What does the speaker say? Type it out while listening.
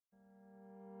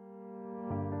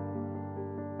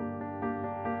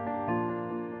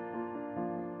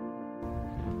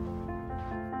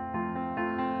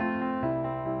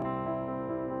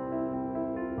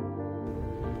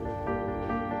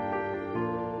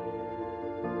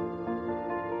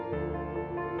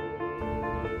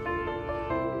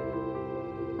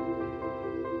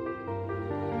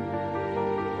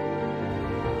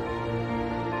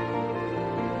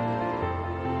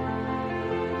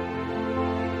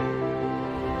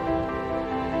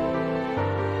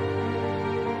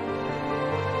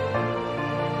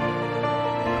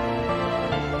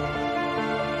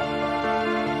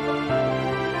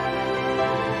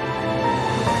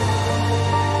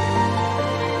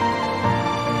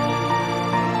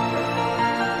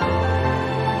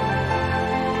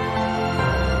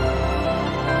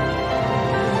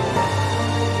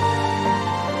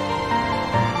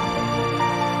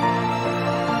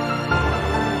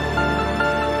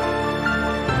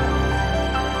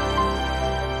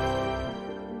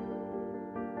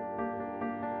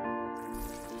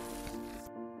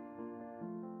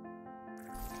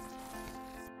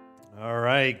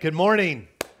right, good morning.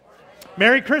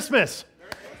 Merry Christmas.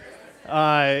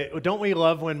 Don't we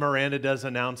love when Miranda does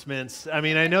announcements? I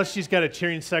mean, I know she's got a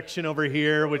cheering section over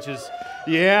here, which is,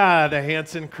 yeah, the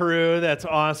Hanson crew. That's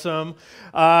awesome.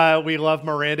 We love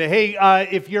Miranda. Hey,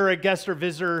 if you're a guest or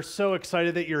visitor, so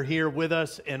excited that you're here with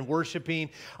us and worshiping.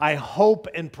 I hope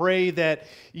and pray that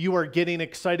you are getting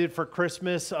excited for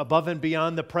Christmas above and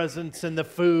beyond the presents and the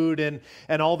food and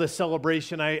all the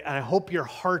celebration. I hope your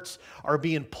hearts are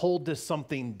being pulled to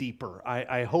something deeper.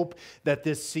 I hope that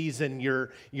this season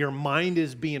your mind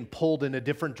is being pulled in a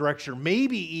different direction,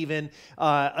 maybe even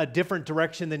a different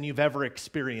direction than you've ever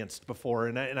experienced before.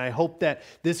 And I hope that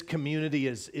this community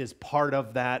is part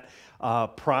of that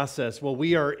process. Well,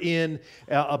 we are in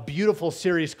a beautiful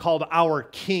series called Our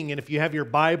King. And if you have your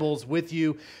Bibles with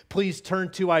you, please turn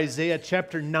to Isaiah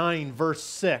chapter 9, verse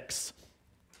 6.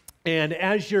 And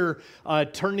as you're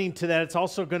turning to that, it's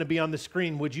also going to be on the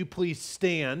screen. Would you please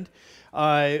stand?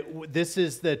 This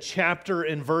is the chapter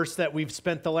and verse that we've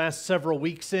spent the last several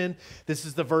weeks in. This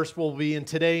is the verse we'll be in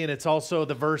today, and it's also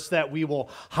the verse that we will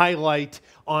highlight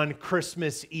on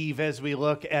Christmas Eve as we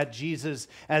look at Jesus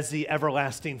as the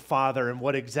everlasting Father and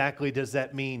what exactly does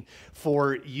that mean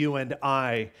for you and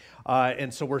I.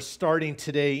 And so we're starting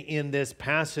today in this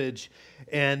passage,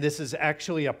 and this is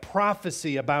actually a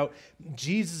prophecy about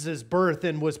Jesus' birth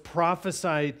and was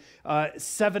prophesied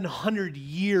 700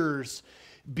 years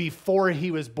before he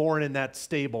was born in that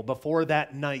stable, before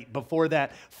that night, before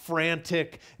that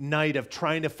frantic night of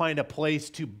trying to find a place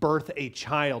to birth a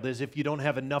child, as if you don't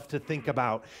have enough to think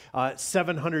about,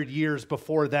 700 years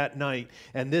before that night.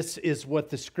 And this is what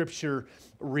the scripture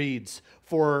reads: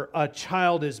 "For a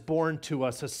child is born to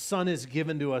us, a son is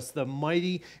given to us, the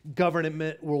mighty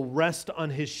government will rest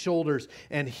on his shoulders,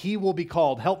 and he will be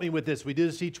called," help me with this, we do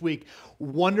this each week,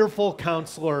 "Wonderful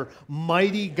Counselor,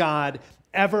 Mighty God,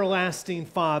 Everlasting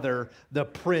Father, the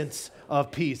Prince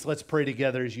of Peace." Let's pray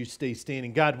together as you stay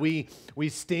standing. God, we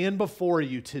stand before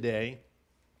you today,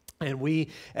 and we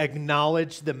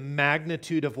acknowledge the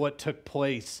magnitude of what took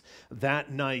place that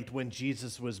night when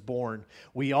Jesus was born.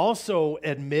 We also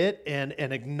admit and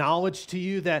acknowledge to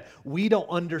you that we don't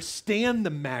understand the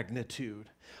magnitude,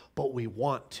 but we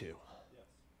want to.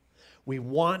 We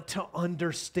want to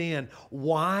understand,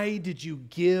 why did you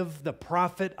give the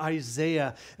prophet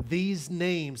Isaiah these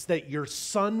names that your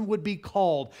son would be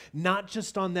called, not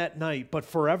just on that night, but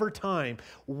forever time?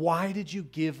 Why did you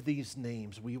give these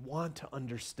names? We want to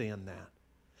understand that.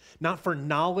 Not for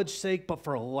knowledge's sake, but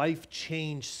for life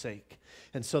change sake.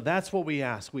 And so that's what we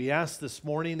ask. We ask this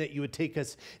morning that you would take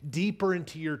us deeper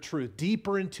into your truth,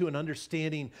 deeper into an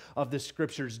understanding of the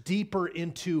scriptures, deeper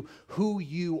into who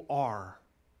you are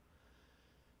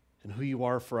and who you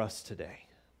are for us today.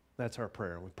 That's our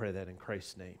prayer, and we pray that in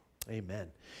Christ's name. Amen.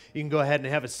 You can go ahead and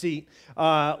have a seat.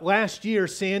 Last year,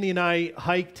 Sandy and I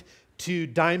hiked to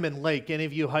Diamond Lake. Any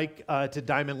of you hike to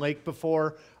Diamond Lake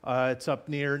before? It's up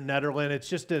near Nederland. It's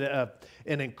just an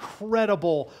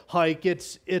incredible hike.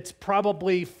 It's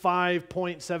probably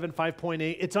 5.7,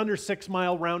 5.8. It's under 6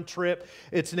 mile round trip.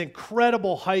 It's an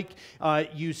incredible hike.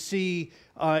 You see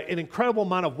an incredible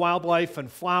amount of wildlife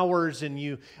and flowers, and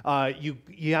you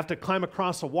have to climb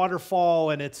across a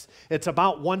waterfall, and it's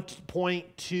about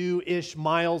 1.2-ish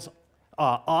miles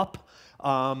up.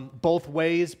 Both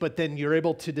ways, but then you're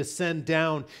able to descend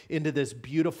down into this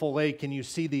beautiful lake, and you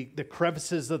see the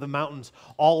crevices of the mountains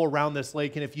all around this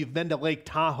lake. And if you've been to Lake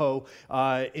Tahoe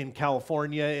in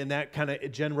California, in that kind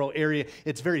of general area,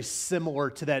 it's very similar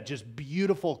to that. Just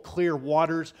beautiful, clear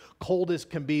waters, cold as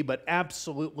can be, but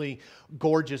absolutely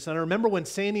gorgeous. And I remember when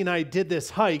Sandy and I did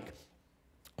this hike,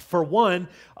 for one,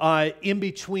 in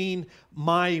between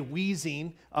my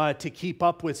wheezing to keep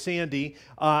up with Sandy,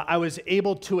 I was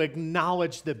able to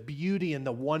acknowledge the beauty and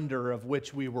the wonder of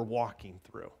which we were walking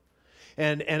through.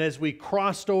 And as we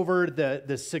crossed over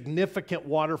the significant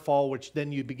waterfall, which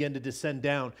then you begin to descend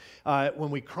down, when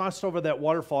we crossed over that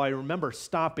waterfall, I remember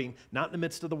stopping, not in the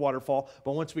midst of the waterfall,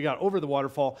 but once we got over the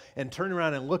waterfall, and turning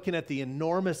around and looking at the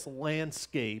enormous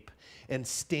landscape and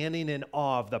standing in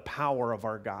awe of the power of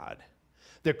our God.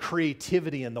 The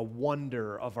creativity and the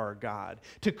wonder of our God,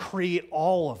 to create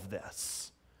all of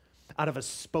this out of a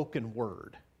spoken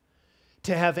word,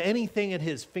 to have anything at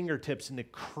his fingertips and to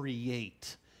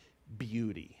create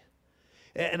beauty.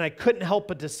 And I couldn't help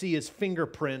but to see his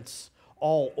fingerprints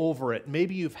all over it.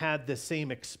 Maybe you've had the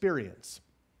same experience.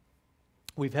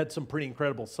 We've had some pretty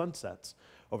incredible sunsets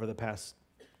over the past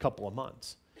couple of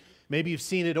months. Maybe you've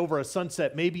seen it over a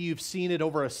sunset. Maybe you've seen it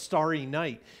over a starry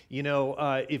night. You know,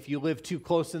 if you live too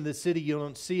close in the city, you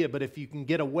don't see it. But if you can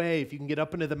get away, if you can get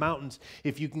up into the mountains,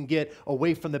 if you can get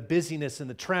away from the busyness and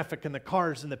the traffic and the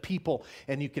cars and the people,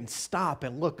 and you can stop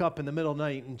and look up in the middle of the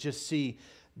night and just see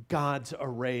God's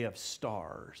array of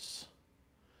stars,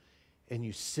 and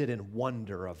you sit in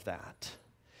wonder of that.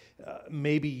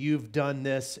 Maybe you've done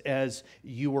this as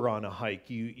you were on a hike.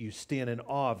 You stand in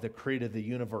awe of the creator of the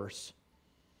universe.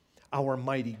 Our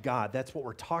mighty God. That's what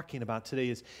we're talking about today,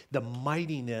 is the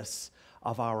mightiness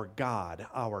of our God,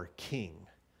 our King.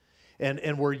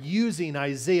 And we're using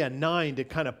Isaiah 9 to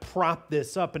kind of prop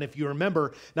this up. And if you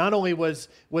remember, not only was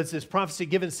this prophecy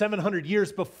given 700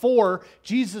 years before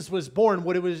Jesus was born,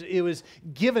 it was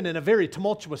given in a very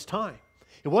tumultuous time.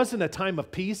 It wasn't a time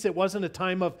of peace. It wasn't a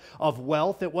time of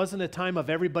wealth. It wasn't a time of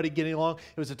everybody getting along.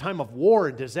 It was a time of war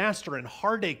and disaster and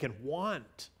heartache and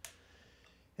want.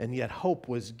 And yet hope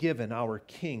was given our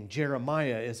King.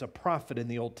 Jeremiah is a prophet in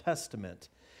the Old Testament.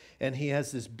 And he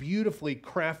has this beautifully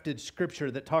crafted scripture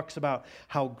that talks about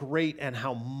how great and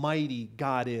how mighty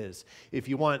God is. If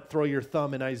you want, throw your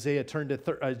thumb in Isaiah, turn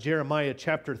to Jeremiah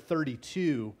chapter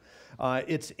 32.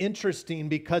 It's interesting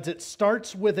because it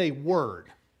starts with a word.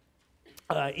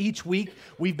 Each week,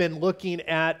 we've been looking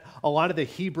at a lot of the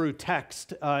Hebrew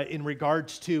text in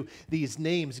regards to these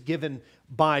names given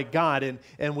by God.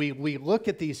 And we look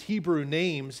at these Hebrew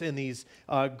names and these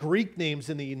Greek names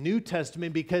in the New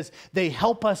Testament because they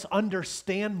help us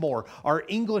understand more. Our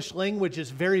English language is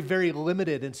very, very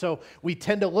limited. And so we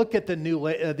tend to look at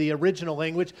the original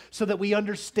language so that we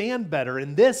understand better.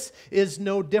 And this is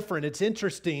no different. It's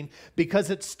interesting because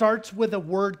it starts with a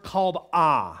word called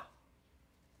Ah.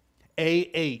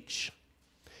 A-H.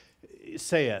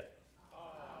 Say it.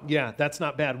 Yeah, that's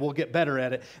not bad. We'll get better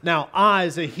at it. Now, ah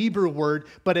is a Hebrew word,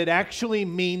 but it actually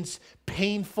means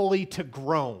painfully to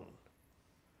groan.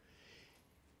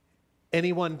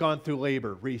 Anyone gone through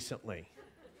labor recently?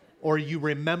 Or you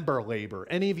remember labor?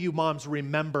 Any of you moms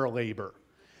remember labor?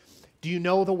 Do you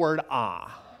know the word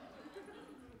ah?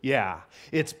 Yeah,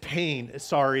 it's pain.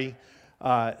 Sorry,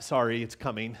 it's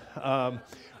coming.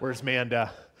 Where's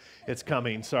Manda? It's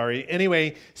coming, sorry.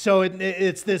 Anyway, so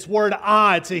it's this word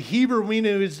ah. It's a Hebrew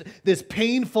meaning, is this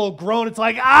painful groan. It's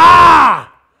like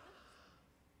ah!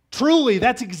 Truly,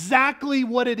 that's exactly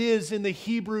what it is in the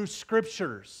Hebrew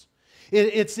scriptures.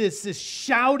 It's this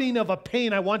shouting of a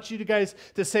pain. I want you guys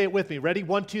to say it with me. Ready?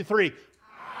 1, 2, 3.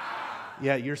 Ah!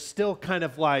 Yeah, you're still kind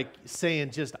of like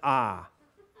saying just ah.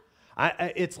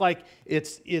 It's like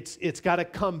it's got to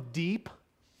come deep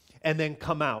and then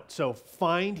come out. So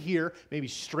find here, maybe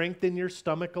strengthen your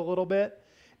stomach a little bit,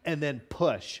 and then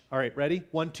push. All right, ready?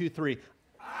 1, 2, 3.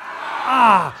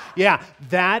 Ah! Yeah,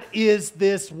 that is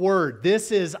this word.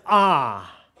 This is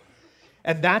ah.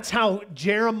 And that's how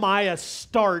Jeremiah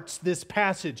starts this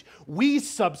passage. We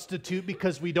substitute,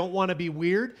 because we don't want to be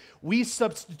weird, we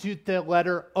substitute the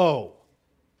letter O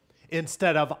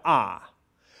instead of ah.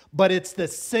 But it's the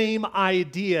same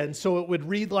idea, and so it would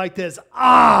read like this,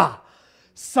 ah!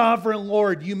 Sovereign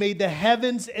Lord, you made the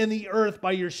heavens and the earth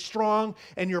by your strong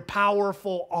and your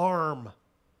powerful arm.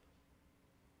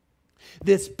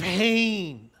 This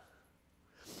pain,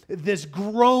 this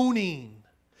groaning,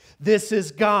 this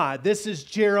is God. This is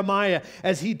Jeremiah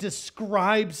as he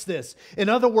describes this. In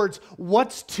other words,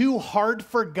 what's too hard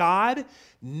for God?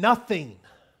 Nothing.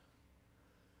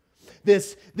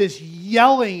 This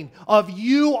yelling of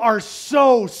you are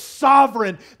so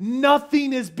sovereign,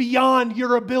 nothing is beyond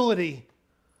your ability.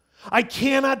 I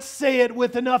cannot say it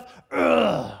with enough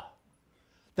ugh.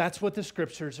 That's what the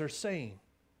scriptures are saying.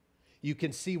 You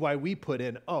can see why we put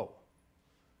in O.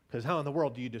 Because how in the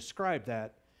world do you describe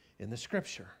that in the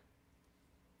scripture?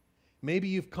 Maybe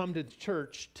you've come to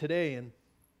church today and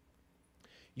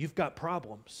you've got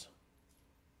problems.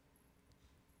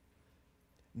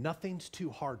 Nothing's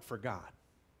too hard for God.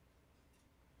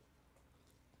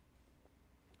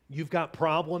 You've got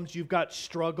problems, you've got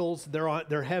struggles,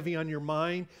 they're heavy on your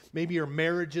mind. Maybe your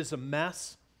marriage is a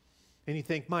mess, and you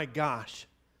think, my gosh,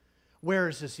 where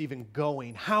is this even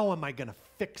going? How am I going to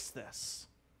fix this?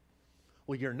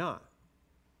 Well, you're not.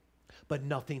 But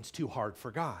nothing's too hard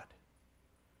for God.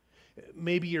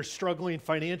 Maybe you're struggling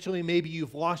financially. Maybe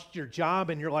you've lost your job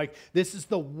and you're like, this is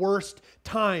the worst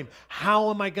time. How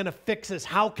am I going to fix this?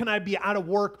 How can I be out of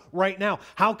work right now?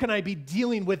 How can I be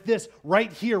dealing with this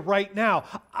right here, right now?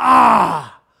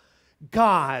 Ah,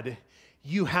 God,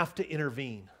 you have to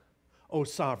intervene, O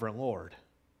sovereign Lord.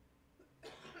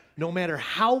 No matter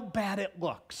how bad it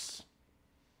looks.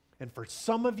 And for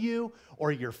some of you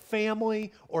or your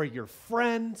family or your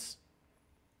friends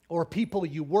or people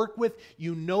you work with,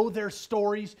 you know their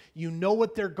stories, you know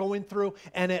what they're going through,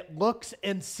 and it looks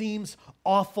and seems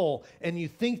awful. And you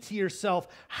think to yourself,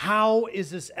 how is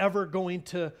this ever going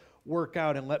to work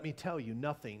out? And let me tell you,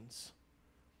 nothing's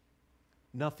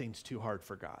too hard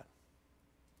for God.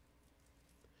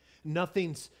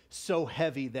 Nothing's so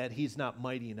heavy that he's not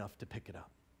mighty enough to pick it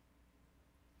up.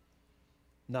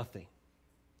 Nothing.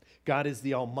 God is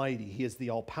the Almighty. He is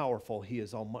the All-Powerful. He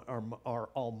is our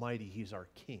Almighty. He's our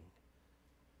King.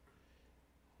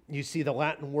 You see, the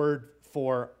Latin word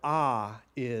for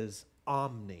is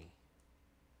omni.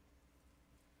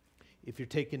 If you're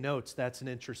taking notes, that's an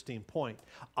interesting point.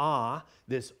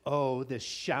 This this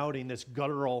shouting, this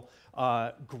guttural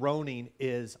groaning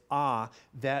is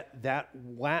that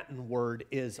Latin word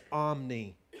is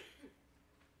omni.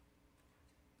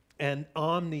 And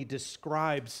omni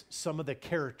describes some of the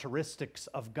characteristics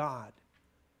of God.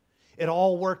 It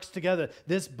all works together.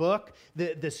 This book,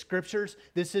 the scriptures,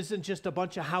 this isn't just a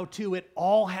bunch of how-to. It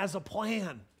all has a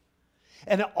plan.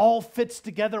 And it all fits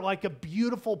together like a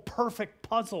beautiful, perfect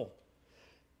puzzle.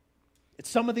 It's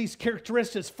some of these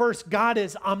characteristics. First, God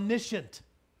is omniscient.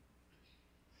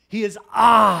 He is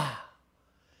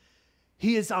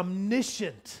He is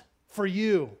omniscient for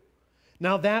you.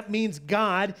 Now that means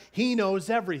God, He knows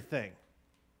everything.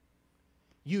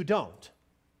 You don't.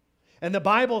 And the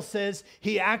Bible says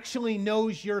He actually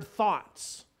knows your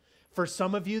thoughts. For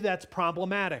some of you, that's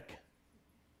problematic.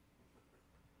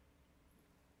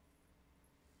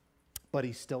 But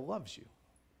He still loves you.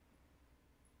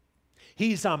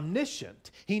 He's omniscient.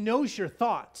 He knows your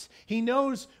thoughts. He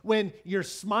knows when you're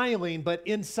smiling, but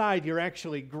inside you're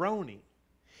actually groaning.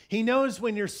 He knows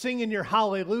when you're singing your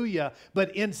hallelujah,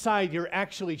 but inside you're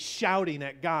actually shouting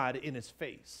at God in His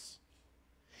face.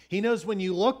 He knows when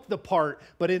you look the part,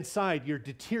 but inside you're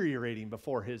deteriorating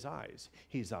before His eyes.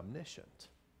 He's omniscient.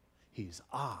 He's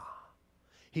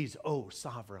He's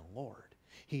sovereign Lord.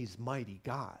 He's mighty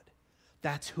God.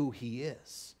 That's who He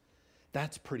is.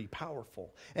 That's pretty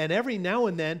powerful. And every now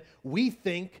and then we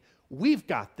think we've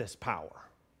got this power.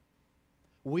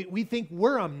 We think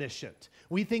we're omniscient.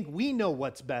 We think we know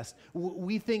what's best.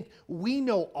 We think we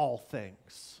know all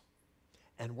things.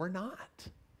 And we're not.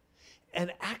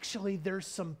 And actually, there's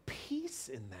some peace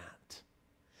in that.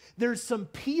 There's some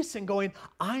peace in going,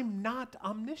 I'm not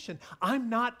omniscient. I'm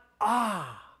not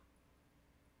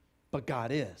but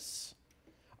God is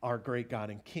our great God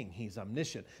and King. He's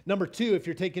omniscient. Number two, if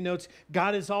you're taking notes,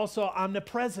 God is also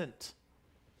omnipresent.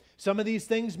 Some of these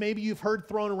things maybe you've heard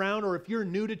thrown around, or if you're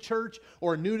new to church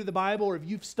or new to the Bible, or if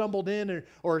you've stumbled in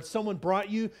or someone brought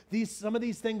you, some of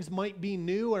these things might be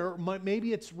new, or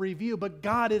maybe it's review, but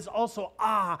God is also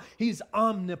He's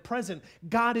omnipresent.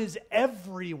 God is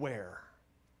everywhere.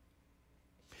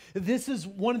 This is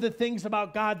one of the things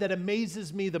about God that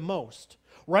amazes me the most.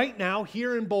 Right now,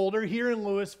 here in Boulder, here in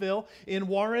Louisville, in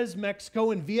Juarez,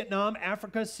 Mexico, in Vietnam,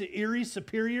 Africa, Erie,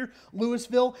 Superior,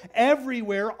 Louisville,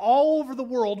 everywhere, all over the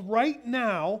world, right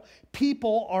now,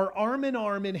 people are arm in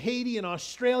arm in Haiti and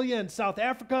Australia and South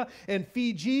Africa and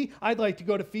Fiji. I'd like to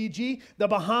go to Fiji, the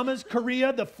Bahamas,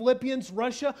 Korea, the Philippines,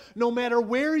 Russia. No matter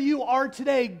where you are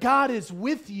today, God is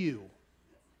with you.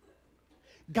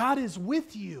 God is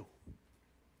with you.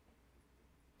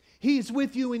 He's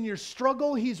with you in your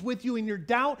struggle. He's with you in your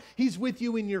doubt. He's with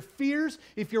you in your fears.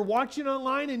 If you're watching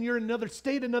online and you're in another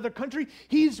state, another country,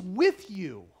 He's with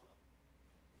you.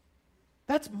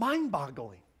 That's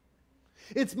mind-boggling.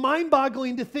 It's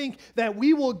mind-boggling to think that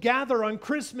we will gather on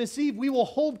Christmas Eve. We will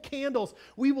hold candles.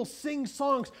 We will sing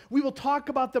songs. We will talk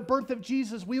about the birth of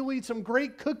Jesus. We will eat some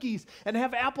great cookies and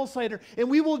have apple cider.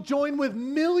 And we will join with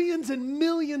millions and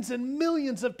millions and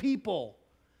millions of people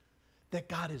that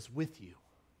God is with you.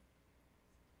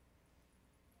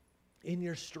 In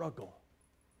your struggle,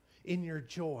 in your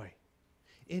joy,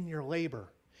 in your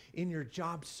labor, in your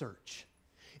job search,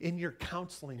 in your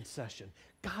counseling session,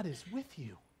 God is with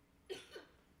you.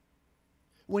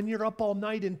 When you're up all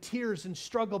night in tears and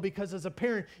struggle because as a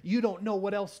parent you don't know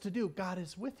what else to do, God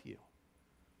is with you.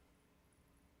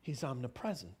 He's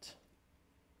omnipresent.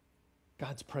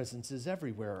 God's presence is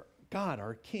everywhere. God,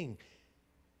 our King.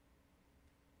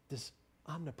 This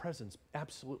omnipresence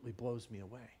absolutely blows me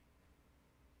away.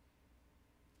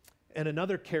 And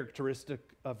another characteristic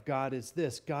of God is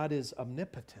this: God is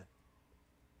omnipotent.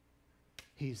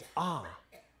 He's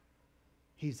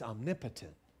He's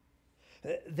omnipotent.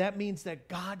 That means that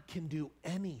God can do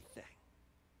anything.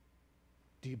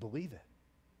 Do you believe it?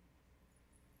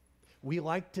 We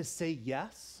like to say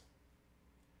yes,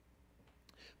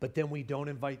 but then we don't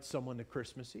invite someone to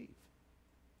Christmas Eve.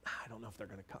 I don't know if they're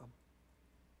going to come.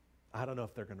 I don't know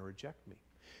if they're going to reject me.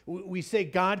 We say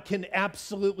God can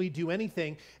absolutely do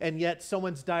anything, and yet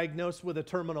someone's diagnosed with a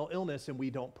terminal illness and we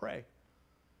don't pray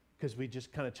because we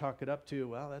just kind of chalk it up to,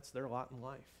 well, that's their lot in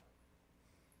life.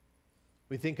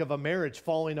 We think of a marriage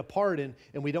falling apart and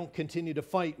we don't continue to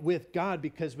fight with God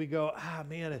because we go,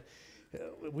 man,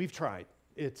 we've tried.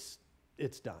 It's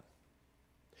done.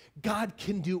 God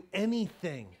can do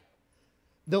anything.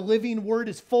 The living word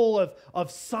is full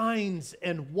of signs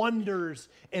and wonders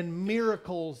and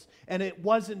miracles. And it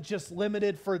wasn't just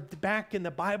limited for back in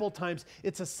the Bible times.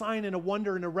 It's a sign and a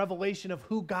wonder and a revelation of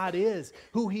who God is,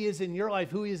 who he is in your life,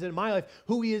 who he is in my life,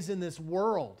 who he is in this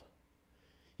world.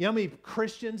 You know how many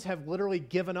Christians have literally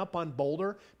given up on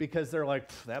Boulder because they're like,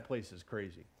 that place is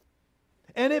crazy.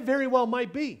 And it very well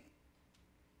might be.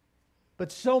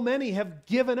 But so many have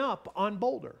given up on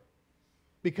Boulder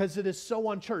because it is so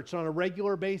unchurched on a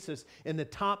regular basis in the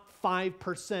top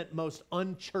 5% most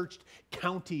unchurched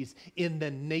counties in the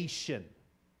nation.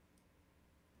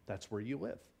 That's where you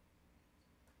live.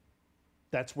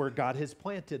 That's where God has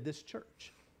planted this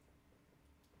church.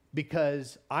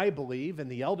 Because I believe,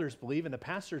 and the elders believe, and the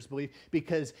pastors believe,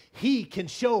 because he can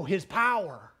show his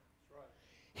power.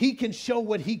 He can show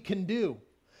what he can do.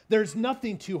 There's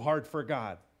nothing too hard for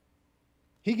God.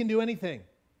 He can do anything.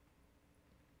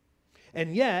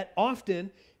 And yet,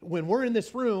 often, when we're in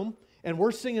this room and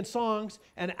we're singing songs,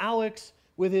 and Alex,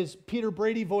 with his Peter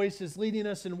Brady voice, is leading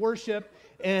us in worship,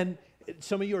 and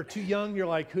some of you are too young, you're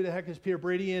like, who the heck is Peter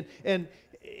Brady? And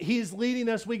he's leading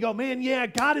us, we go, man, yeah,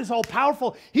 God is all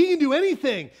powerful. He can do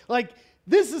anything. Like,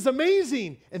 this is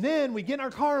amazing. And then we get in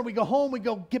our car and we go home, we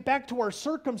get back to our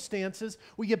circumstances,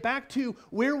 we get back to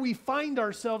where we find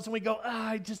ourselves, and we go,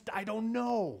 I don't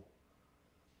know.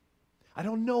 I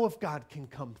don't know if God can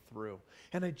come through.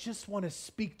 And I just want to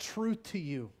speak truth to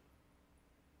you.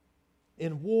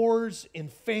 In wars, in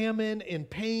famine, in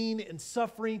pain, in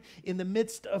suffering, in the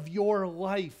midst of your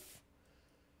life,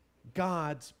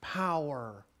 God's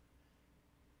power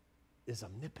is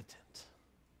omnipotent.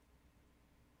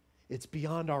 It's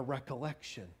beyond our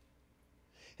recollection.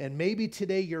 And maybe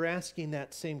today you're asking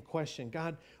that same question.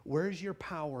 God, where's your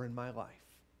power in my life?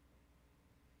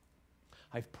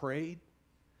 I've prayed.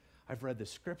 I've read the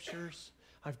scriptures.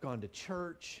 I've gone to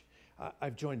church.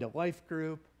 I've joined a life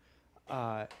group.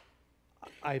 I've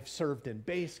served in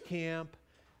base camp.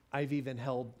 I've even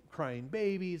held crying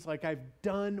babies. Like, I've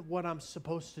done what I'm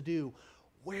supposed to do.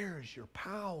 Where is your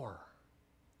power?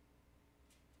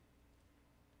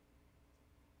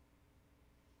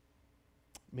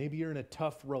 Maybe you're in a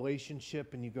tough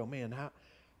relationship and you go, man,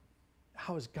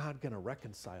 how is God going to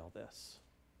reconcile this?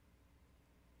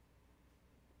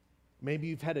 Maybe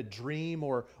you've had a dream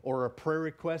or a prayer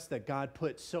request that God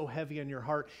put so heavy on your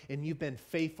heart, and you've been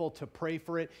faithful to pray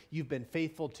for it. You've been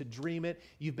faithful to dream it.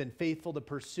 You've been faithful to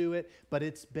pursue it, but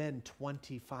it's been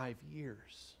 25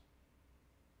 years.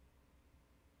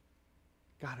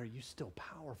 God, are you still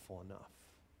powerful enough?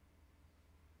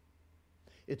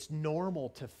 It's normal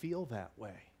to feel that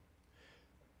way.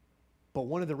 But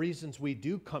one of the reasons we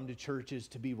do come to church is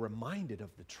to be reminded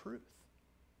of the truth.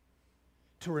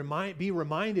 To be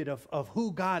reminded of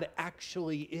who God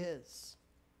actually is.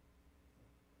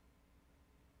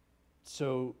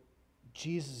 So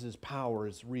Jesus' power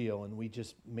is real, and we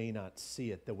just may not see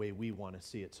it the way we want to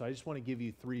see it. So I just want to give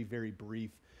you 3 very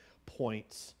brief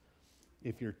points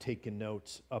if you're taking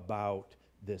notes about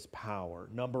this power.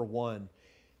 Number 1,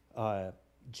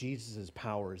 Jesus'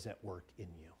 power is at work in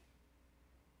you.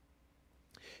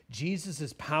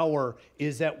 Jesus' power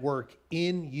is at work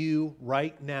in you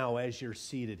right now as you're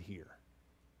seated here.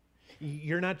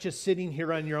 You're not just sitting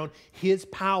here on your own. His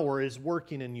power is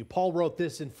working in you. Paul wrote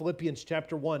this in Philippians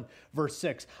chapter 1, verse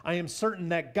 6. I am certain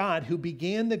that God, who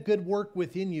began the good work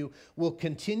within you, will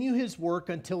continue his work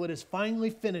until it is finally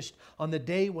finished on the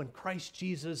day when Christ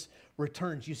Jesus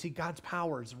returns. You see, God's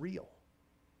power is real.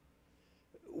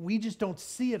 We just don't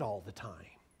see it all the time.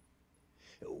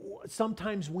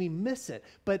 Sometimes we miss it,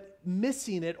 but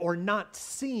missing it or not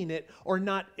seeing it or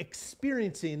not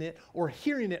experiencing it or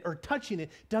hearing it or touching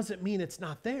it doesn't mean it's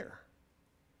not there.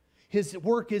 His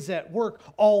work is at work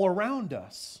all around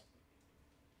us.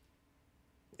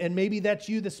 And maybe that's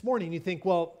you this morning. You think,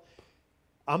 well,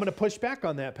 I'm going to push back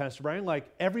on that, Pastor Brian. Like,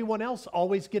 everyone else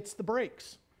always gets the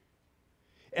brakes.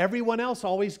 Everyone else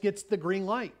always gets the green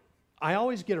light. I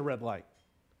always get a red light.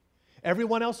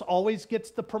 Everyone else always gets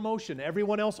the promotion.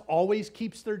 Everyone else always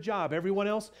keeps their job. Everyone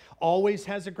else always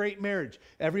has a great marriage.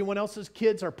 Everyone else's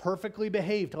kids are perfectly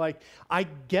behaved. Like, I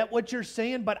get what you're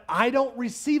saying, but I don't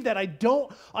receive that. I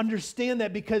don't understand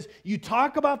that because you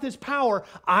talk about this power,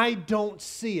 I don't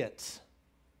see it.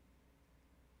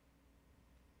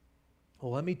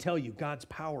 Well, let me tell you, God's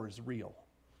power is real.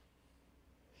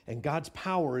 And God's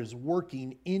power is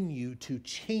working in you to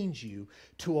change you,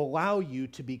 to allow you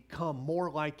to become more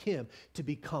like Him, to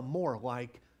become more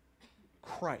like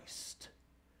Christ.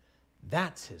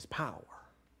 That's His power.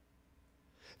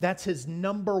 That's His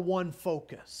number one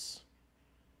focus,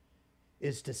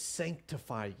 is to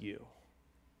sanctify you,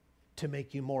 to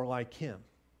make you more like Him,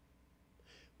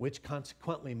 which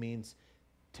consequently means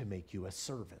to make you a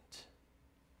servant.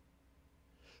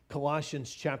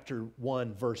 Colossians chapter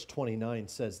 1, verse 29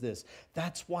 says this,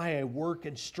 "That's why I work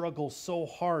and struggle so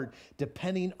hard,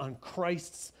 depending on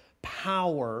Christ's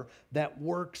power that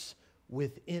works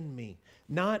within me."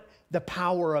 Not the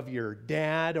power of your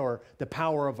dad or the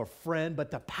power of a friend,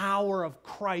 but the power of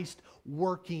Christ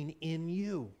working in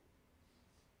you.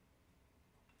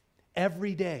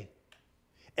 Every day,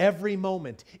 every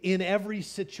moment, in every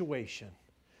situation.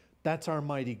 That's our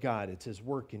mighty God. It's His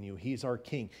work in you. He's our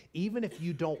King. Even if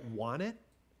you don't want it,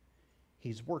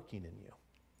 He's working in you.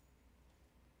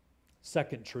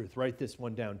 Second truth, write this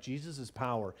one down. Jesus'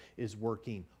 power is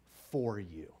working for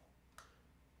you.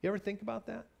 You ever think about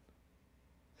that?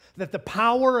 That the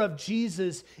power of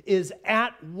Jesus is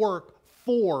at work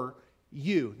for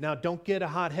you. Now, don't get a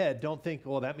hot head. Don't think,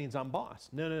 well, that means I'm boss.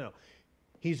 No.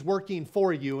 He's working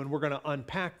for you, and we're going to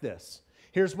unpack this.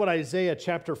 Here's what Isaiah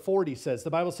chapter 40 says. The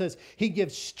Bible says, He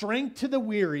gives strength to the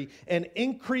weary and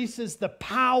increases the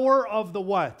power of the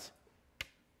what?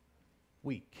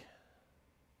 Weak.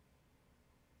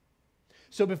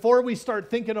 So before we start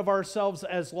thinking of ourselves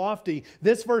as lofty,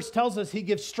 this verse tells us He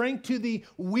gives strength to the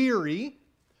weary.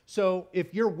 So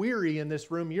if you're weary in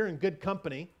this room, you're in good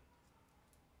company.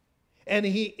 And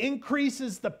He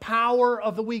increases the power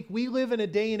of the weak. We live in a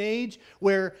day and age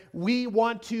where we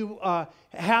want to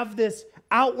have this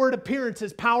outward appearance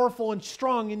as powerful and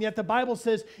strong, and yet the Bible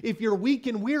says, if you're weak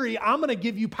and weary, I'm going to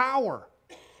give you power.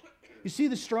 You see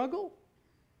the struggle?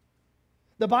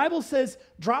 The Bible says,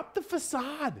 drop the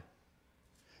facade.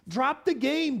 Drop the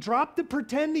game. Drop the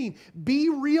pretending. Be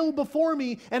real before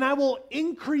me, and I will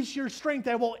increase your strength.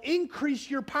 I will increase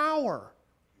your power.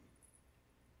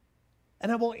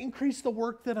 And I will increase the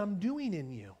work that I'm doing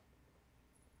in you.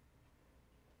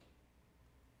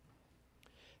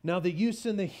 Now, the use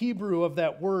in the Hebrew of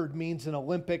that word means an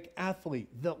Olympic athlete,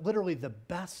 literally the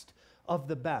best of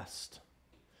the best.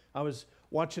 I was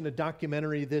watching a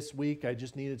documentary this week. I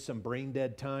just needed some brain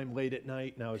dead time late at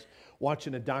night, and I was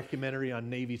watching a documentary on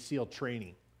Navy SEAL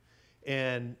training.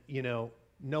 And, you know,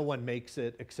 no one makes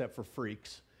it except for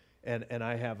freaks. And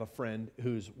I have a friend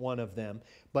who's one of them.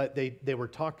 But they were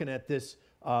talking at this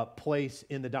place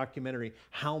in the documentary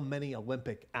how many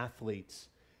Olympic athletes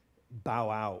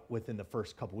bow out within the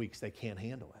first couple weeks. They can't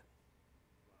handle it.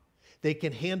 They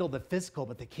can handle the physical,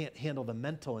 but they can't handle the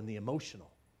mental and the emotional.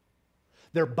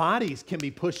 Their bodies can be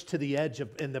pushed to the edge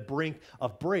and the brink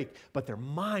of break, but their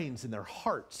minds and their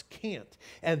hearts can't.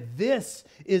 And this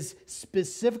is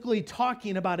specifically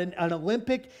talking about an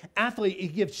Olympic athlete. He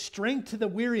gives strength to the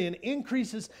weary and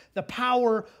increases the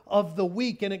power of the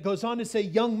weak. And it goes on to say,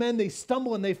 young men, they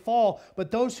stumble and they fall,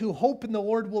 but those who hope in the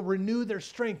Lord will renew their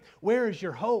strength. Where is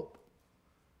your hope?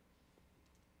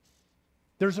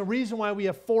 There's a reason why we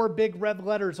have 4 big red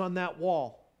letters on that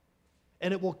wall.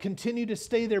 And it will continue to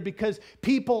stay there because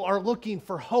people are looking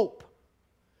for hope.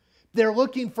 They're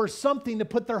looking for something to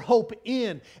put their hope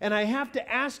in. And I have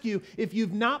to ask you, if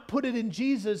you've not put it in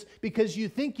Jesus because you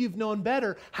think you've known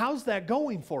better, how's that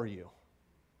going for you?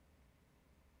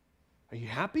 Are you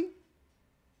happy?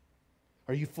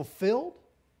 Are you fulfilled?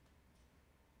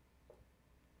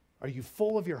 Are you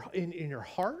full of in your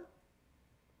heart?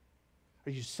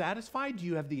 Are you satisfied? Do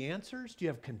you have the answers? Do you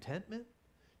have contentment?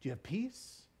 Do you have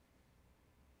peace?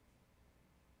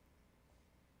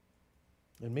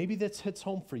 And maybe that hits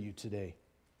home for you today.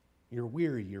 You're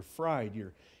weary, you're fried,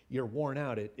 you're worn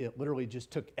out. It literally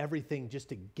just took everything just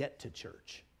to get to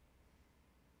church.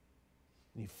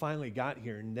 And you finally got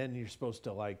here, and then you're supposed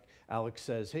to, like Alex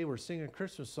says, hey, we're singing a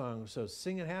Christmas song, so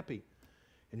sing it happy.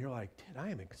 And you're like, dude, I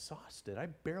am exhausted. I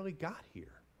barely got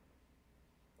here.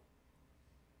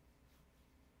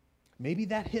 Maybe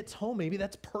that hits home. Maybe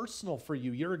that's personal for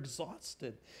you. You're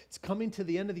exhausted. It's coming to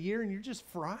the end of the year, and you're just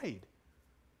fried.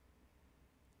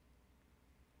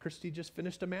 Christy just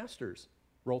finished a master's.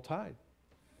 Roll Tide.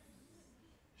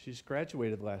 She just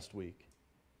graduated last week.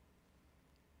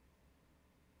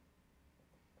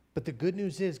 But the good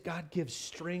news is God gives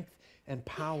strength and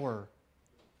power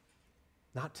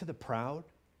not to the proud,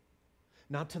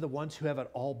 not to the ones who have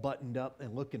it all buttoned up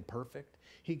and looking perfect.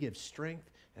 He gives strength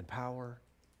and power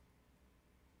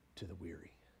to the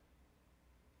weary.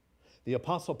 The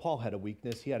Apostle Paul had a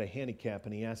weakness. He had a handicap,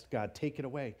 and he asked God, take it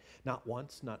away. Not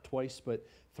once, not twice, but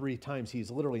 3 times.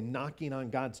 He's literally knocking on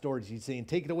God's doors. He's saying,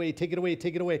 take it away, take it away,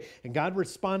 take it away. And God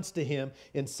responds to him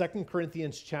in 2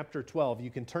 Corinthians chapter 12. You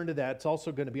can turn to that. It's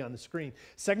also going to be on the screen.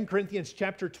 2 Corinthians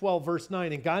chapter 12, verse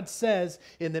 9. And God says,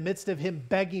 in the midst of him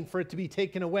begging for it to be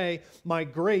taken away, my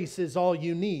grace is all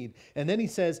you need. And then he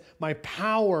says, my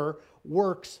power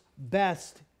works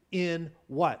best in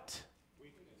what?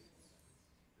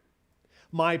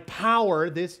 My power,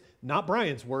 this, not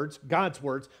Brian's words, God's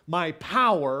words, my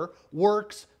power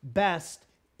works best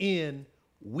in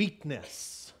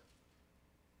weakness.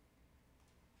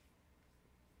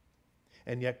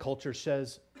 And yet culture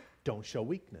says, don't show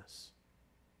weakness.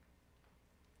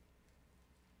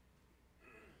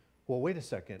 Well, wait a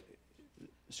second.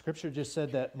 Scripture just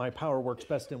said that my power works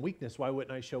best in weakness. Why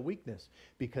wouldn't I show weakness?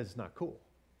 Because it's not cool.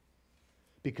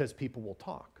 Because people will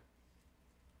talk.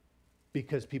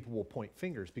 Because people will point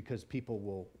fingers, because people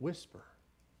will whisper.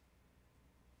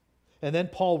 And then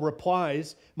Paul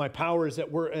replies, my power is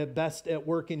at best at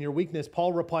work in your weakness.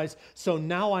 Paul replies, so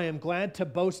now I am glad to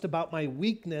boast about my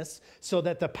weakness so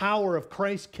that the power of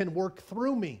Christ can work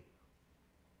through me.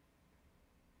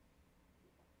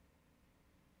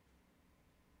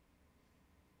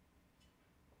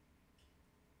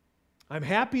 I'm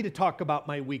happy to talk about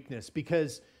my weakness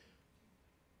because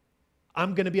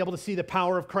I'm going to be able to see the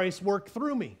power of Christ work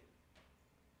through me.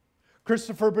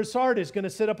 Christopher Broussard is going to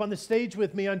sit up on the stage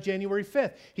with me on January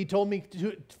 5th. He told me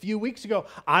a few weeks ago,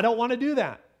 I don't want to do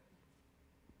that,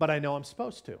 but I know I'm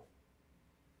supposed to.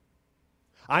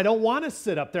 I don't want to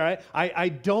sit up there. I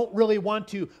don't really want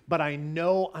to, but I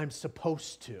know I'm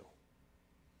supposed to.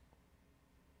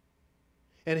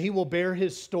 And he will bear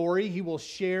his story. He will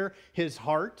share his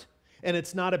heart. And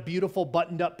it's not a beautiful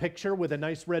buttoned up picture with a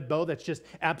nice red bow that's just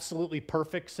absolutely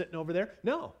perfect sitting over there.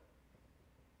 No.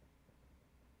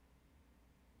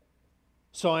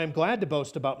 So I am glad to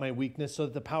boast about my weakness so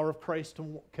that the power of Christ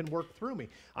can work through me.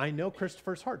 I know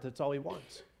Christopher's heart. That's all he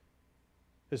wants,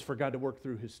 is for God to work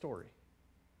through his story.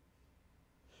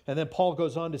 And then Paul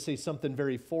goes on to say something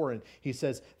very foreign. He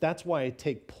says, that's why I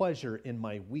take pleasure in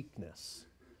my weakness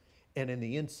and in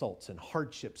the insults and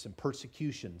hardships and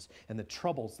persecutions and the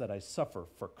troubles that I suffer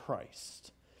for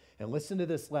Christ. And listen to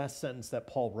this last sentence that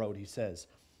Paul wrote. He says,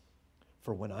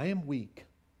 for when I am weak,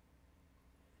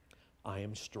 I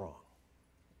am strong.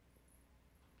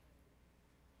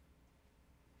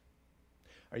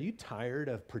 Are you tired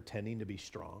of pretending to be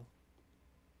strong?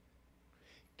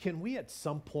 Can we at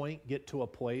some point get to a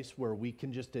place where we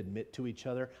can just admit to each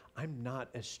other, I'm not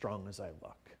as strong as I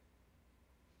look?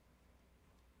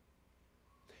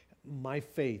 My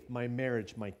faith, my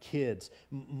marriage, my kids,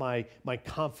 my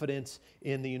confidence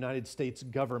in the United States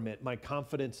government, my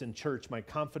confidence in church, my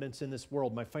confidence in this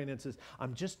world, my finances,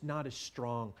 I'm just not as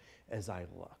strong as I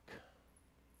look.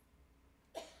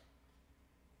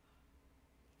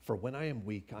 For when I am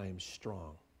weak, I am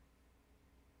strong.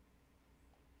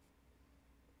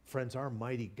 Friends, our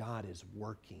mighty God is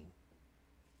working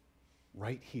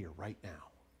right here, right now.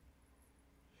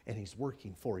 And he's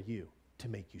working for you to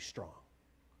make you strong.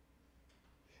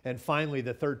 And finally,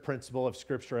 the third principle of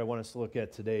Scripture I want us to look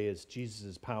at today is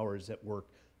Jesus' power is at work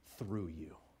through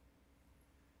you.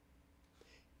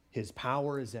 His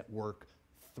power is at work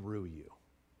through you.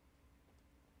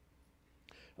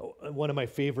 One of my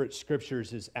favorite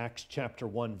scriptures is Acts chapter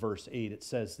 1, verse 8. It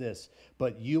says this,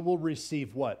 but you will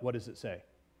receive what? What does it say?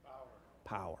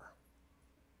 Power.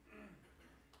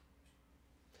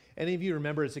 Any of you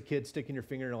remember as a kid sticking your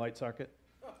finger in a light socket?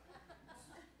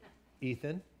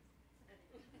 Ethan?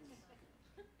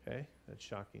 Okay, that's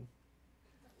shocking.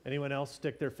 Anyone else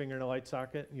stick their finger in a light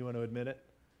socket? You want to admit it?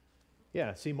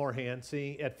 Yeah, see more hands.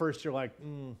 See, at first you're like,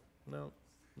 no,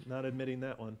 not admitting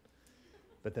that one.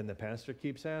 But then the pastor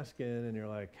keeps asking, and you're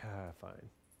like, fine.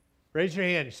 Raise your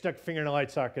hand. You stuck your finger in a light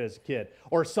socket as a kid.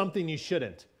 Or something you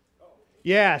shouldn't.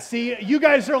 Yeah, see, you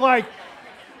guys are like,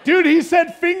 dude, he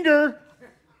said finger.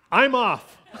 I'm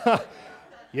off.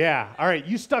 Yeah, all right,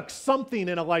 you stuck something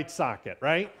in a light socket,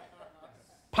 right?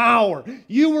 Power.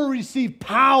 You will receive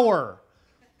power.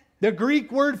 The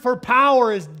Greek word for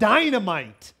power is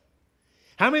dynamite.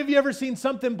 How many of you ever seen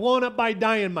something blown up by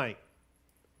dynamite?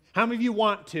 How many of you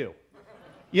want to?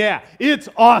 Yeah, it's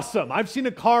awesome. I've seen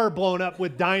a car blown up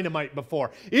with dynamite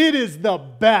before. It is the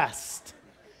best.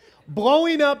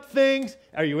 Blowing up things,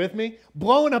 are you with me?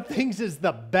 Blowing up things is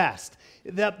the best.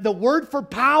 The word for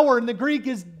power in the Greek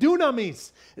is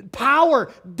dunamis.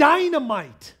 Power,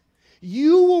 dynamite.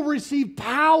 You will receive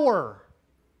power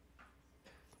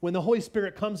when the Holy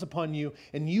Spirit comes upon you,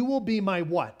 and you will be my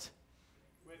what?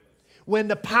 when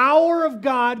the power of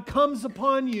God comes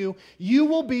upon you, you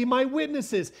will be my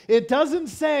witnesses. It doesn't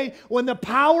say when the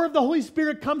power of the Holy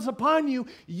Spirit comes upon you,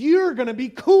 you're going to be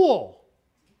cool.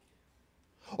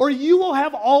 Or you will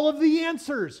have all of the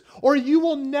answers. Or you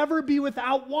will never be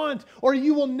without want. Or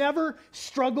you will never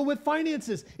struggle with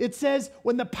finances. It says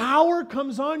when the power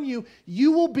comes on you,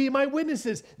 you will be my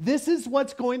witnesses. This is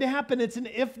what's going to happen. It's an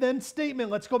if-then statement.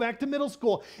 Let's go back to middle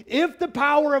school. If the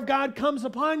power of God comes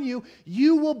upon you,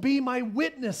 you will be my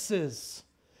witnesses.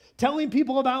 Telling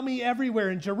people about me everywhere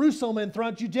in Jerusalem and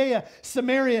throughout Judea,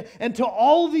 Samaria, and to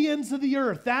all the ends of the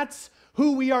earth. That's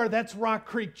who we are. That's Rock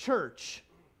Creek Church.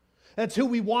 That's who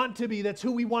we want to be. That's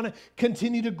who we want to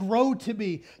continue to grow to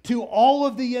be. To all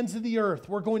of the ends of the earth,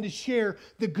 we're going to share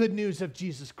the good news of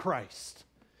Jesus Christ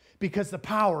because the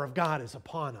power of God is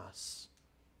upon us.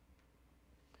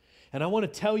 And I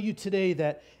want to tell you today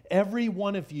that every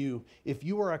one of you, if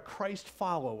you are a Christ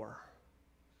follower,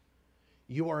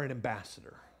 you are an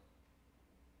ambassador.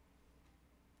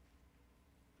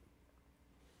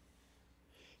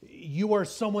 You are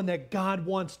someone that God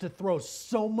wants to throw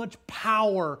so much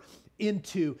power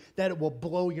into that it will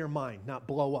blow your mind. Not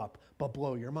blow up, but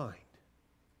blow your mind.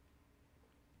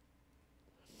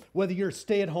 Whether you're a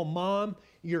stay-at-home mom,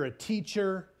 you're a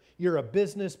teacher, you're a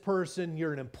business person,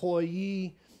 you're an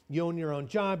employee, you own your own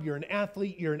job, you're an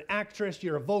athlete, you're an actress,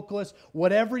 you're a vocalist,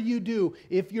 whatever you do,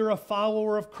 if you're a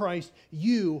follower of Christ,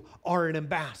 you are an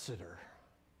ambassador.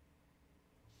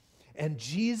 And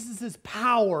Jesus'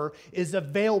 power is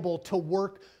available to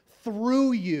work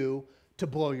through you to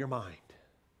blow your mind.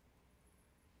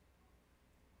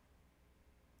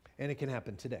 And it can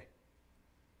happen today.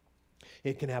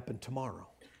 It can happen tomorrow.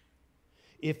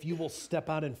 If you will step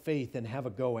out in faith and have a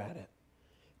go at it,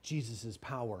 Jesus'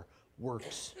 power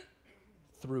works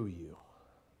through you.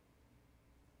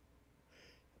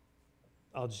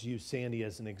 I'll just use Sandy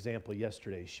as an example.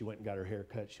 Yesterday, she went and got her hair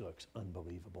cut. She looks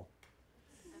unbelievable.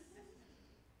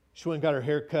 She went and got her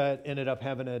hair cut, ended up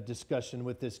having a discussion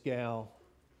with this gal,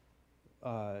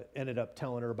 ended up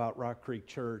telling her about Rock Creek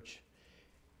Church,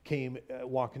 came,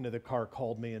 walking to the car,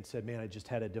 called me and said, man, I just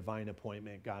had a divine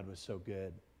appointment. God was so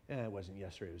good. It wasn't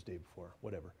yesterday, it was the day before,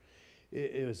 whatever.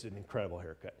 It was an incredible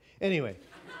haircut. Anyway,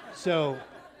 so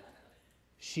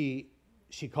she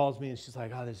calls me and she's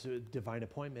like, oh, this is a divine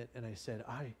appointment. And I said,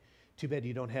 too bad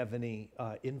you don't have any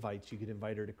invites. You could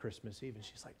invite her to Christmas Eve. And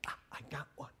she's like, I got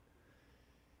one.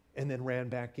 And then ran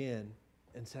back in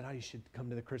and said, you should come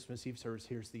to the Christmas Eve service.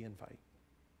 Here's the invite.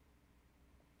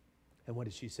 And what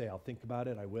did she say? I'll think about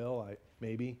it. I will.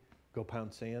 Maybe. Go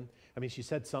pound sand. I mean, she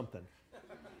said something.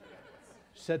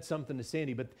 She said something to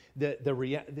Sandy. But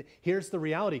here's the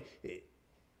reality.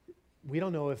 We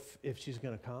don't know if she's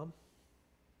going to come.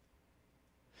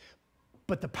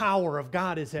 But the power of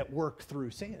God is at work through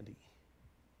Sandy.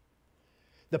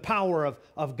 The power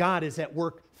of God is at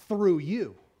work through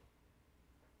you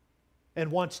and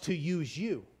wants to use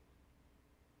you.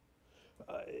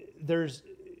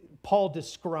 Paul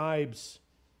describes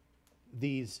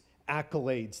these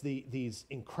accolades, these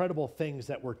incredible things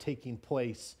that were taking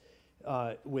place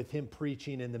with him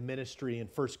preaching in the ministry in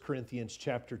 1 Corinthians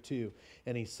chapter 2.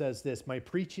 And he says this, my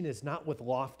preaching is not with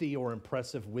lofty or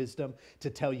impressive wisdom to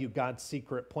tell you God's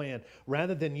secret plan.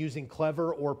 Rather than using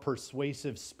clever or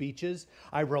persuasive speeches,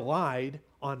 I relied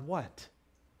on what?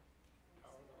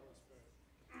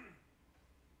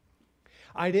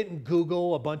 I didn't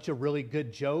Google a bunch of really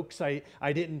good jokes. I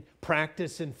didn't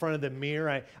practice in front of the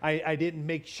mirror. I didn't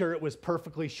make sure it was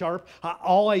perfectly sharp.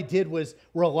 All I did was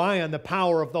rely on the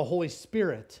power of the Holy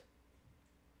Spirit.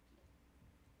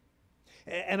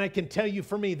 And I can tell you,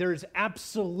 for me, there's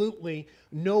absolutely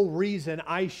no reason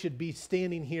I should be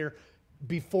standing here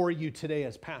before you today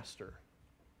as pastor.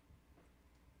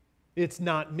 It's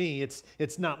not me. It's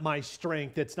not my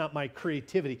strength. It's not my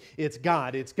creativity. It's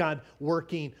God. It's God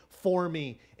working for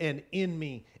me and in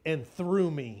me and through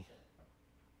me.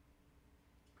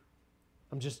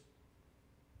 I'm just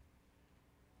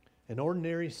an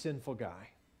ordinary sinful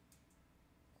guy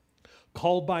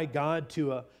called by God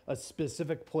to a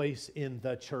specific place in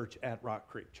the church at Rock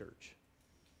Creek Church.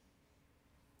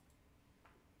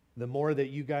 The more that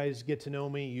you guys get to know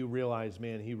me, you realize,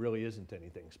 man, he really isn't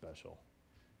anything special.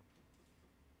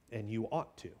 And you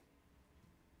ought to.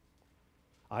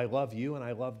 I love you and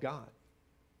I love God.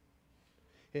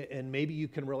 And maybe you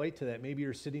can relate to that. Maybe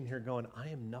you're sitting here going, I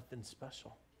am nothing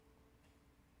special.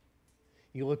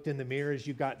 You looked in the mirror as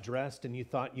you got dressed and you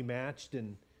thought you matched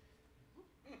and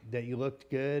that you looked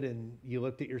good, and you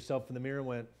looked at yourself in the mirror and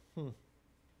went,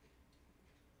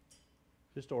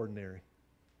 just ordinary.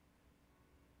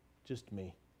 Just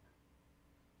me.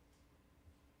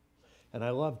 And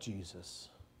I love Jesus.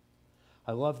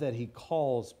 I love that he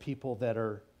calls people that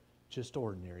are just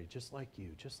ordinary, just like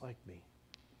you, just like me,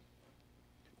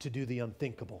 to do the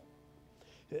unthinkable,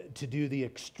 to do the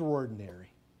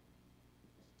extraordinary.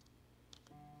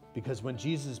 Because when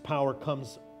Jesus' power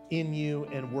comes in you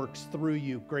and works through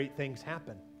you, great things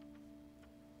happen.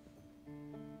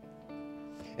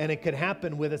 And it could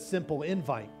happen with a simple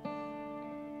invite,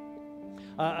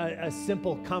 a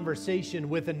simple conversation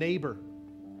with a neighbor.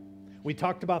 We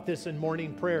talked about this in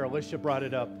morning prayer. Alicia brought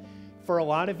it up. For a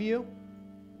lot of you,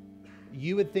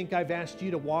 you would think I've asked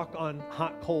you to walk on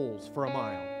hot coals for a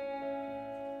mile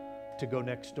to go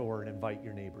next door and invite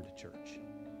your neighbor to church.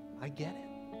 I get it.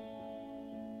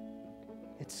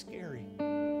 It's scary.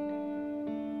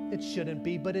 It shouldn't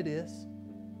be, but it is.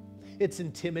 It's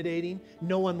intimidating.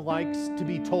 No one likes to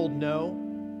be told no.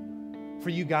 For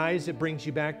you guys, it brings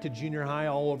you back to junior high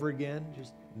all over again.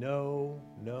 Just no,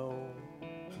 no,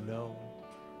 no.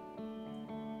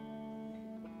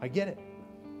 I get it.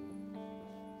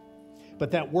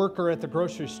 But that worker at the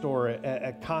grocery store,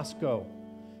 at Costco,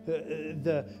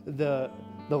 the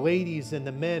ladies and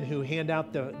the men who hand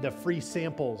out the free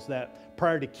samples that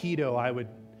prior to keto, I would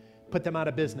put them out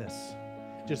of business.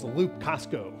 Just loop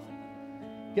Costco.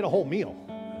 Get a whole meal.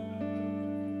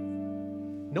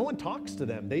 No one talks to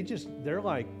them. They're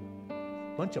like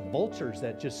a bunch of vultures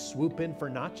that just swoop in for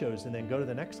nachos and then go to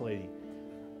the next lady.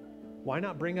 Why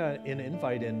not bring an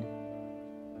invite in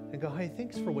and go, hey,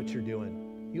 thanks for what you're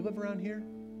doing. You live around here?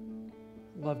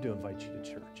 I'd love to invite you to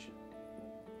church.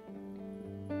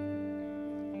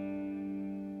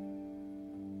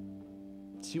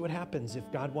 See what happens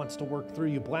if God wants to work through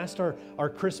you. Blast our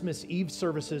Christmas Eve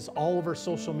services all over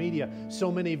social media. So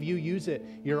many of you use it.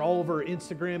 You're all over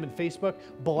Instagram and Facebook.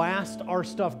 Blast our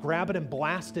stuff. Grab it and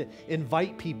blast it.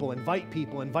 Invite people, invite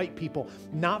people, invite people.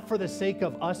 Not for the sake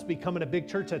of us becoming a big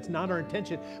church. That's not our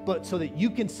intention. But so that you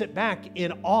can sit back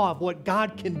in awe of what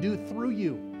God can do through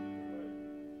you.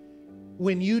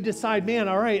 When you decide, man,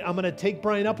 all right, I'm going to take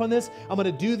Brian up on this. I'm going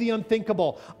to do the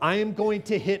unthinkable. I am going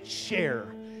to hit share.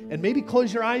 And maybe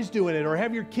close your eyes doing it, or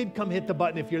have your kid come hit the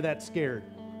button if you're that scared.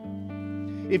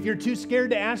 If you're too scared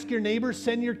to ask your neighbor,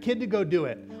 send your kid to go do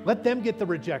it. Let them get the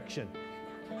rejection.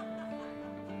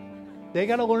 They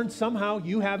got to learn somehow.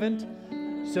 You haven't.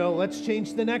 So let's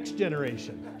change the next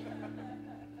generation.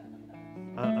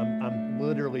 I'm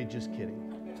literally just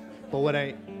kidding. But what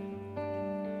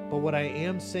I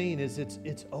am saying is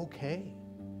it's okay.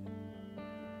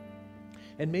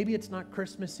 And maybe it's not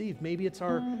Christmas Eve. Maybe it's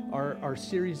our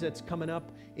series that's coming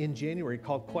up in January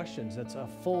called Questions. That's a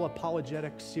full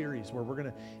apologetic series where we're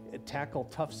going to tackle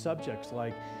tough subjects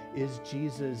like, is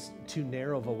Jesus too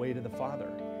narrow of a way to the Father?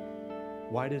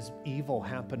 Why does evil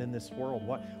happen in this world?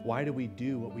 Why do we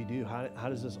do what we do? How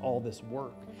does all this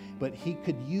work? But he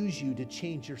could use you to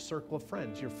change your circle of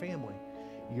friends, your family,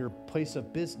 your place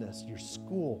of business, your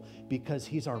school, because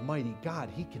he's our mighty God.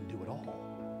 He can do it all.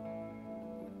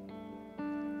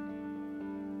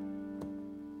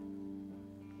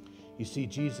 You see,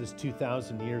 Jesus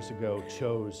 2,000 years ago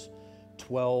chose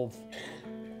 12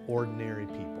 ordinary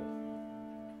people.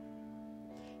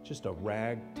 Just a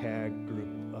ragtag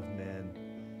group of men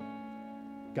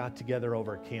got together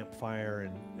over a campfire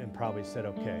and probably said,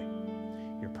 okay,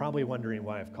 you're probably wondering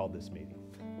why I've called this meeting.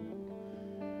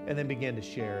 And then began to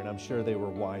share, and I'm sure they were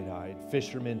wide-eyed.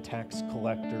 Fishermen, tax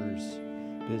collectors,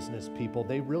 business people,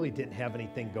 they really didn't have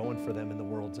anything going for them in the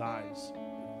world's eyes.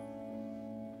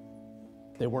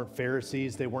 They weren't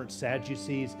Pharisees, they weren't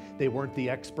Sadducees, they weren't the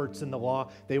experts in the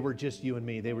law. They were just you and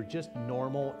me. They were just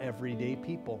normal, everyday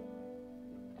people.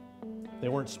 They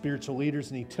weren't spiritual leaders,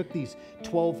 and he took these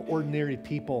 12 ordinary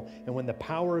people, and when the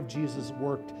power of Jesus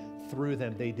worked through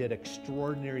them, they did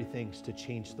extraordinary things to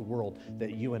change the world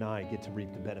that you and I get to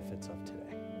reap the benefits of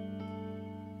today.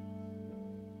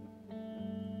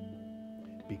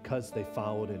 Because they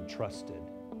followed and trusted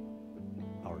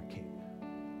our King.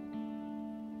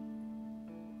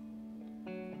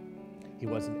 He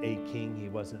wasn't a king, he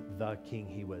wasn't the king,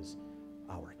 he was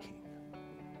our King.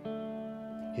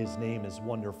 His name is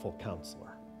Wonderful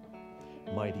Counselor,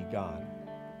 Mighty God,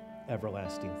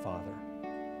 Everlasting Father,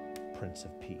 Prince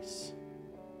of Peace,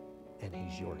 and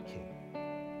he's your King.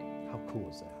 How cool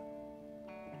is that?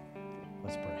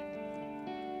 Let's pray.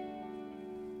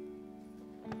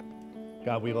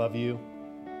 God, we love you.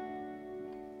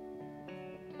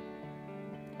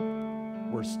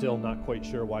 We're still not quite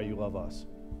sure why you love us.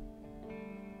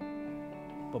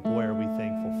 But boy, are we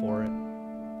thankful for it.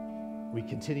 We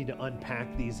continue to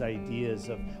unpack these ideas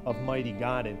of mighty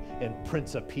God and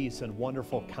Prince of Peace and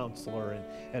wonderful counselor,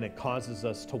 and it causes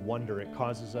us to wonder. It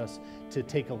causes us to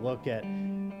take a look at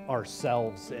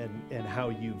ourselves and how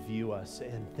you view us.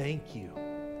 And thank you.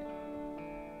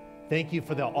 Thank you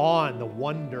for the awe and the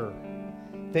wonder.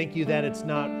 Thank you that it's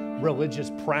not religious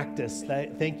practice.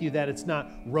 Thank you that it's not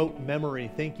rote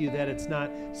memory. Thank you that it's not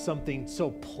something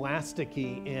so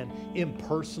plasticky and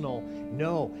impersonal.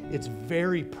 No, it's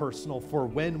very personal. For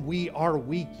when we are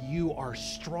weak, you are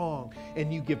strong,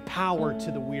 and you give power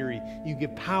to the weary. You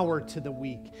give power to the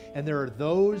weak. And there are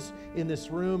those in this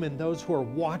room and those who are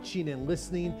watching and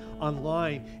listening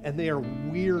online, and they are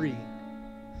weary.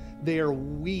 They are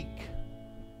weak.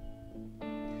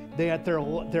 They're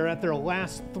at their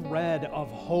last thread of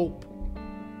hope.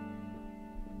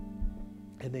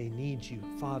 And they need you.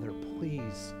 Father,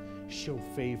 please show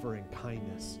favor and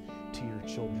kindness to your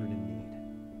children in need.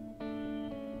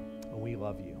 And we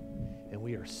love you. And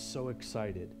we are so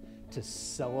excited to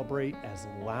celebrate as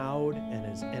loud and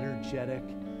as energetic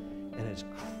and as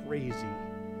crazy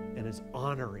and as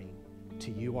honoring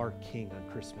to you, our King, on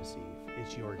Christmas Eve.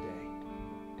 It's your day.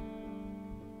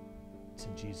 It's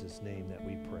in Jesus' name that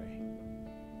we pray.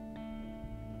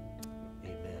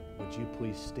 Amen. Would you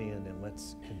please stand and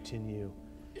let's continue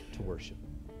to worship.